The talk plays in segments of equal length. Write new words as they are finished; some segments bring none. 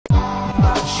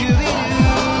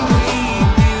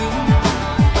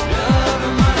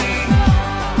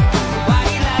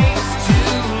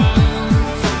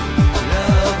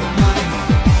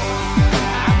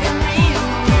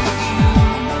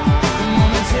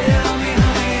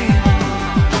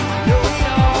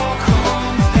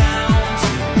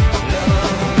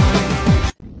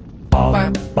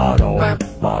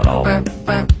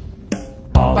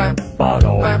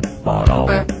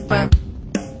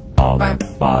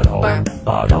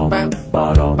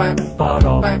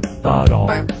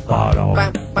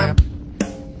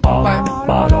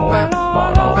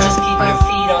Just keep your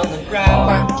feet on the ground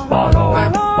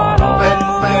and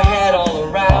move your head all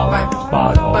around.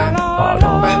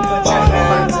 And put your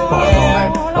hands in the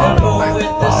air and move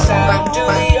with the sound to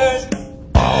the earth.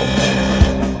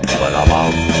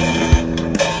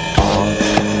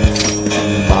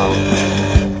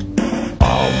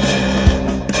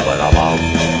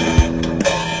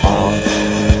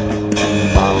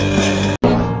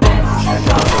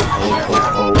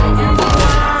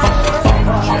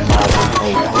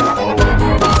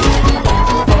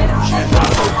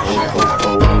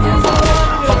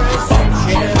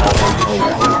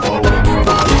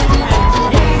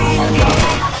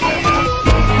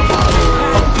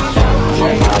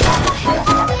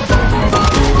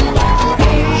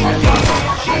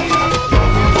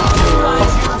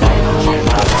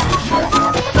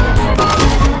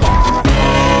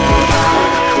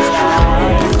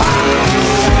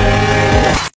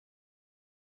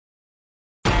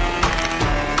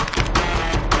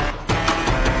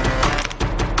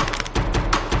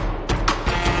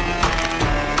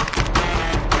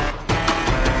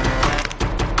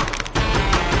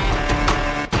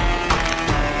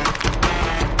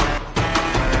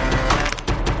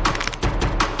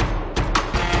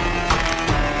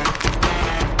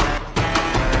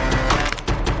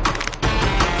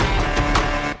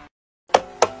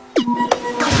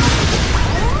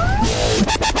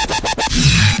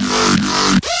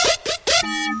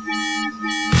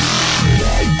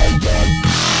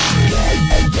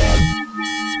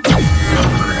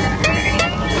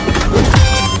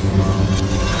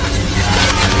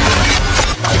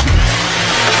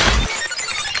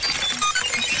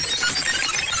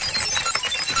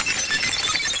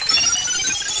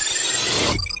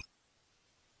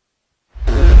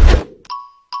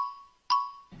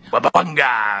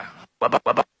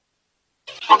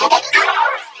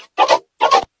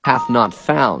 Hath not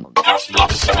found. Hath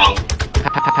not found.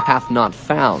 Hath not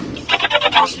found.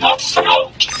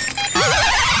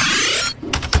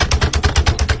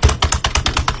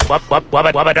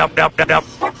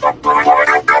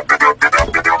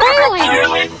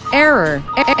 Error.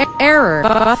 Error.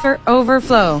 Buffer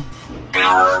overflow.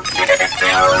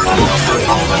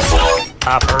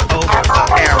 Buffer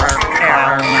overflow. Error.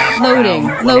 Loading.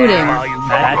 Loading.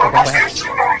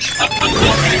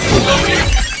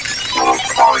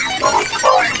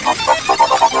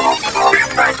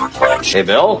 Hey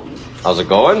Bill, how's it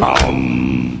going?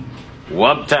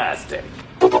 Wubtastic.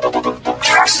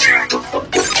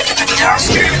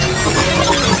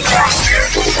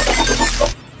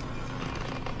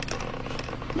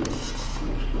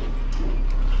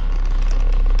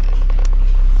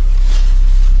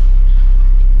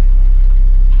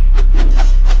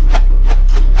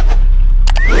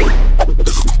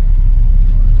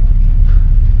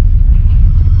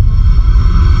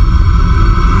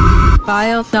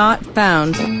 File not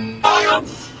found. File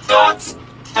not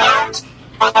found.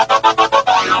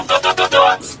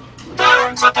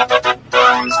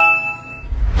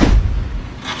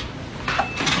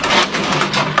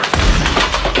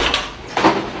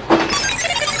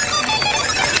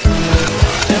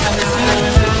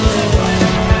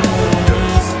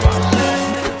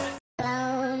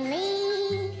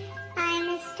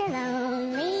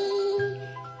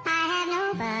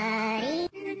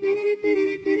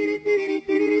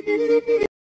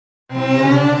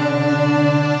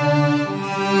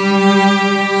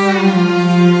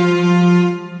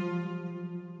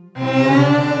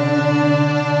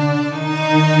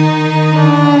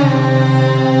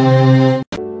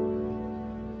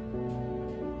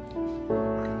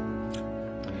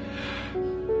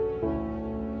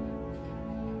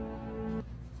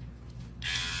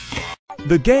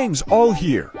 The gang's all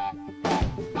here.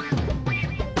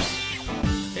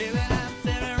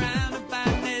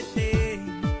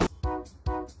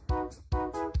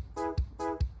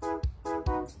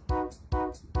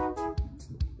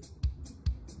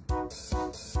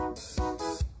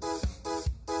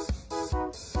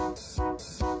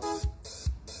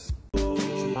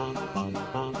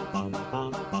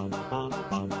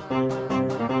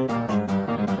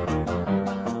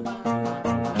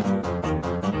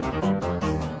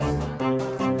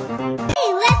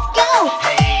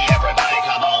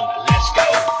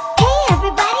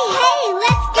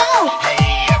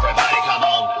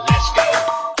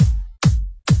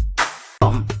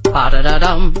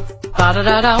 Ba-da-da-dum,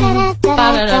 ba-da-da-dum,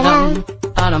 ba-da-da-dum,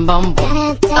 ba-dum bum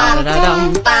bum,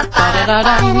 ba-da-da-dum,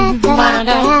 ba-da-da-dum,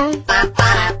 ba-da-dum,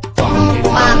 ba-da-dum,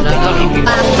 ba-da-dum,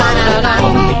 ba-da-dum,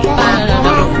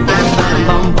 ba-da-dum, ba-dum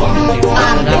bum bum,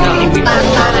 ba-da-dum.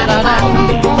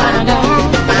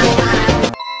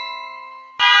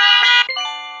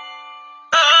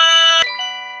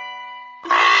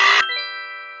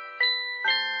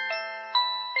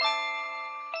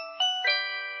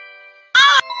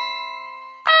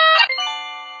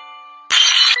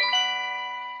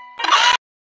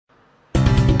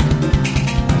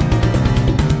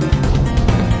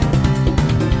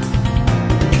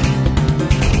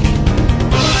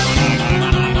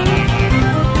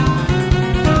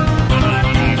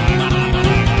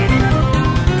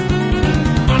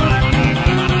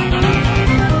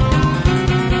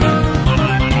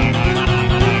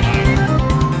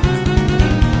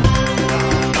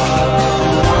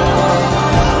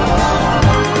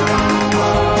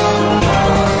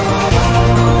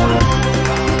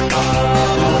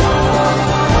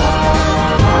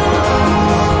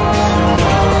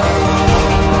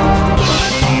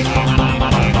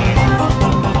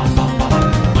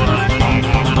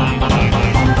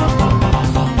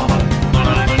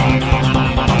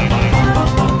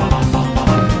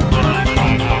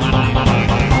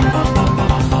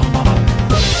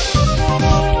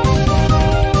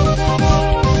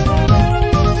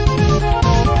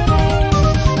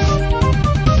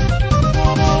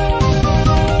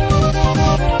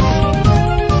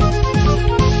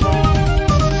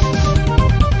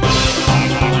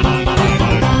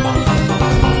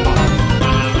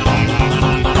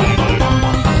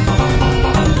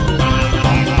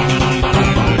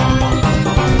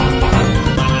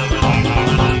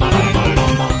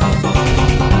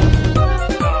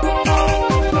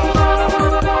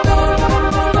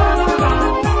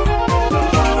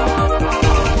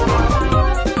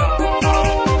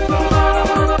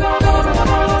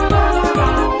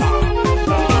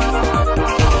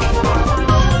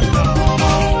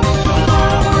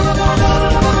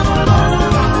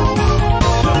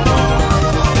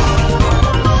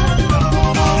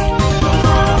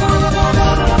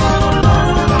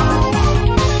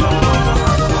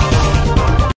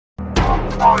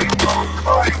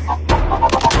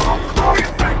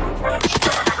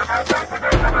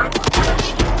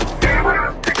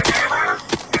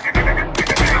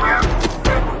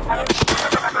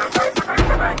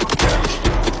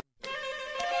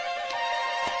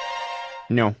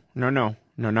 No, not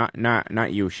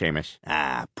you, Seamus.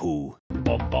 Ah, poo.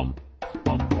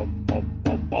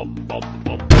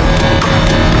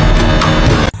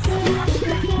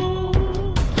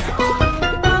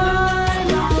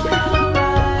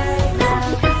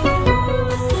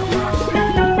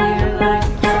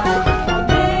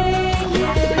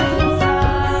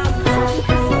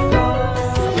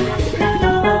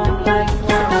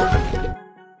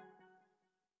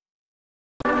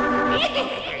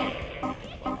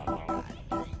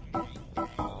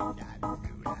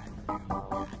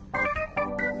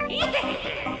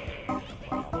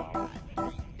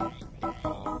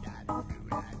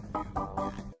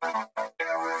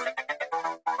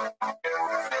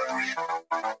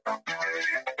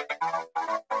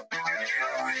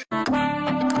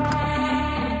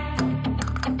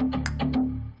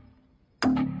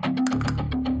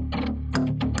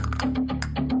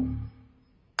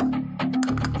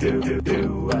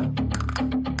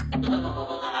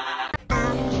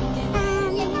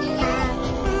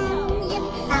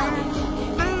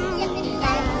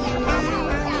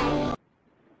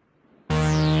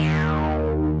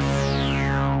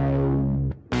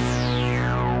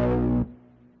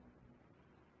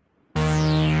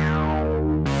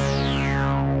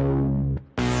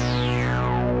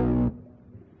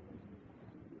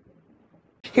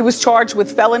 He was charged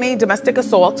with felony domestic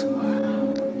assault.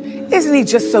 Isn't he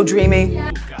just so dreamy?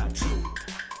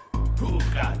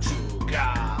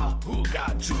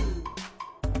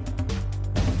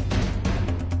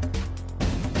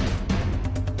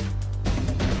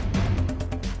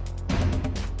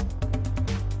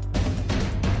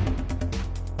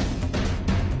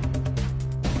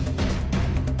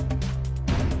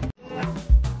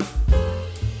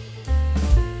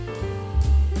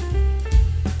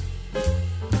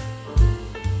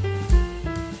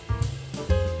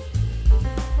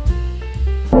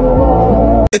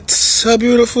 It's a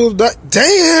beautiful day.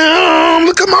 Damn!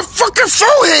 Look at my fucking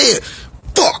forehead!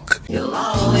 Fuck! You'll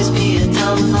always be a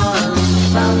dumb one.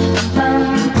 Bum, bum,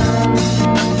 bum.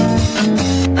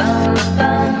 Bum,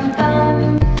 bum,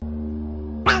 bum.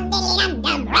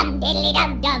 Rum diddly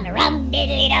dum dum, rum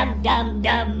diddly dum dum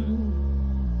dum.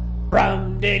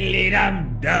 Rum diddly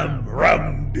dum dum,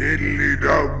 rum diddly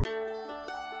dum.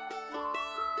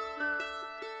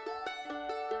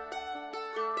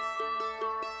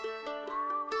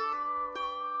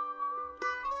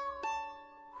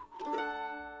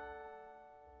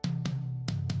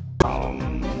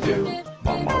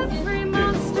 Every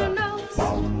monster knows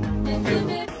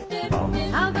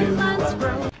how the plants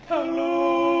grow.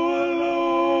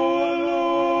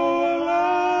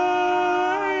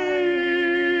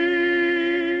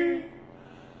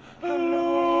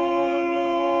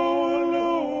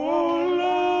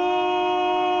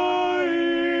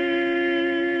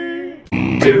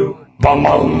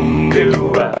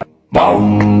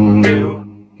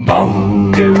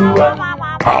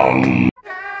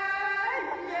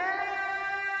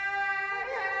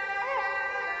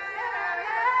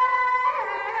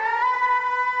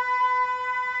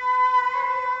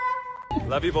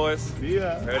 Love you, boys. See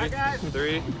ya. Ready?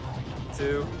 3,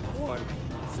 2, 1.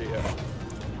 See ya.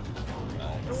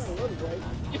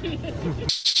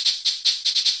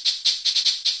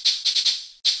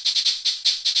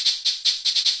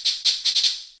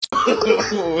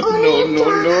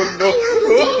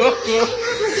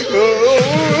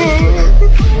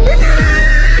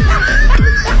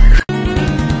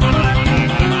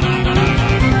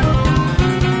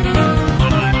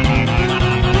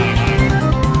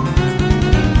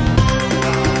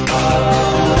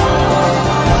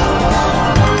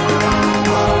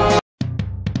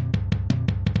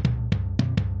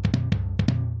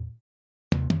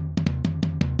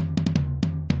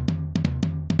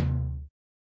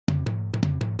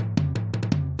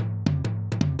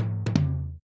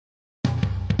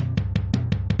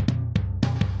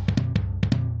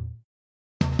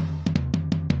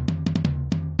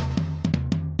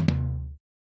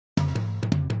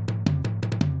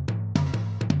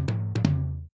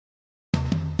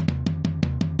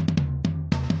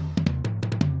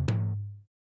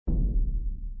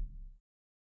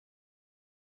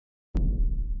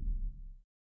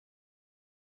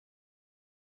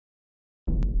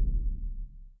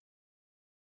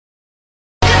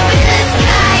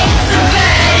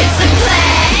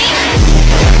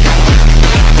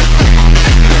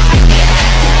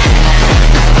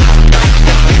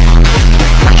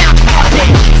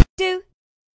 Do,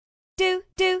 do,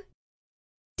 do,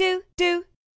 do, do,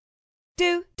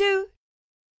 do.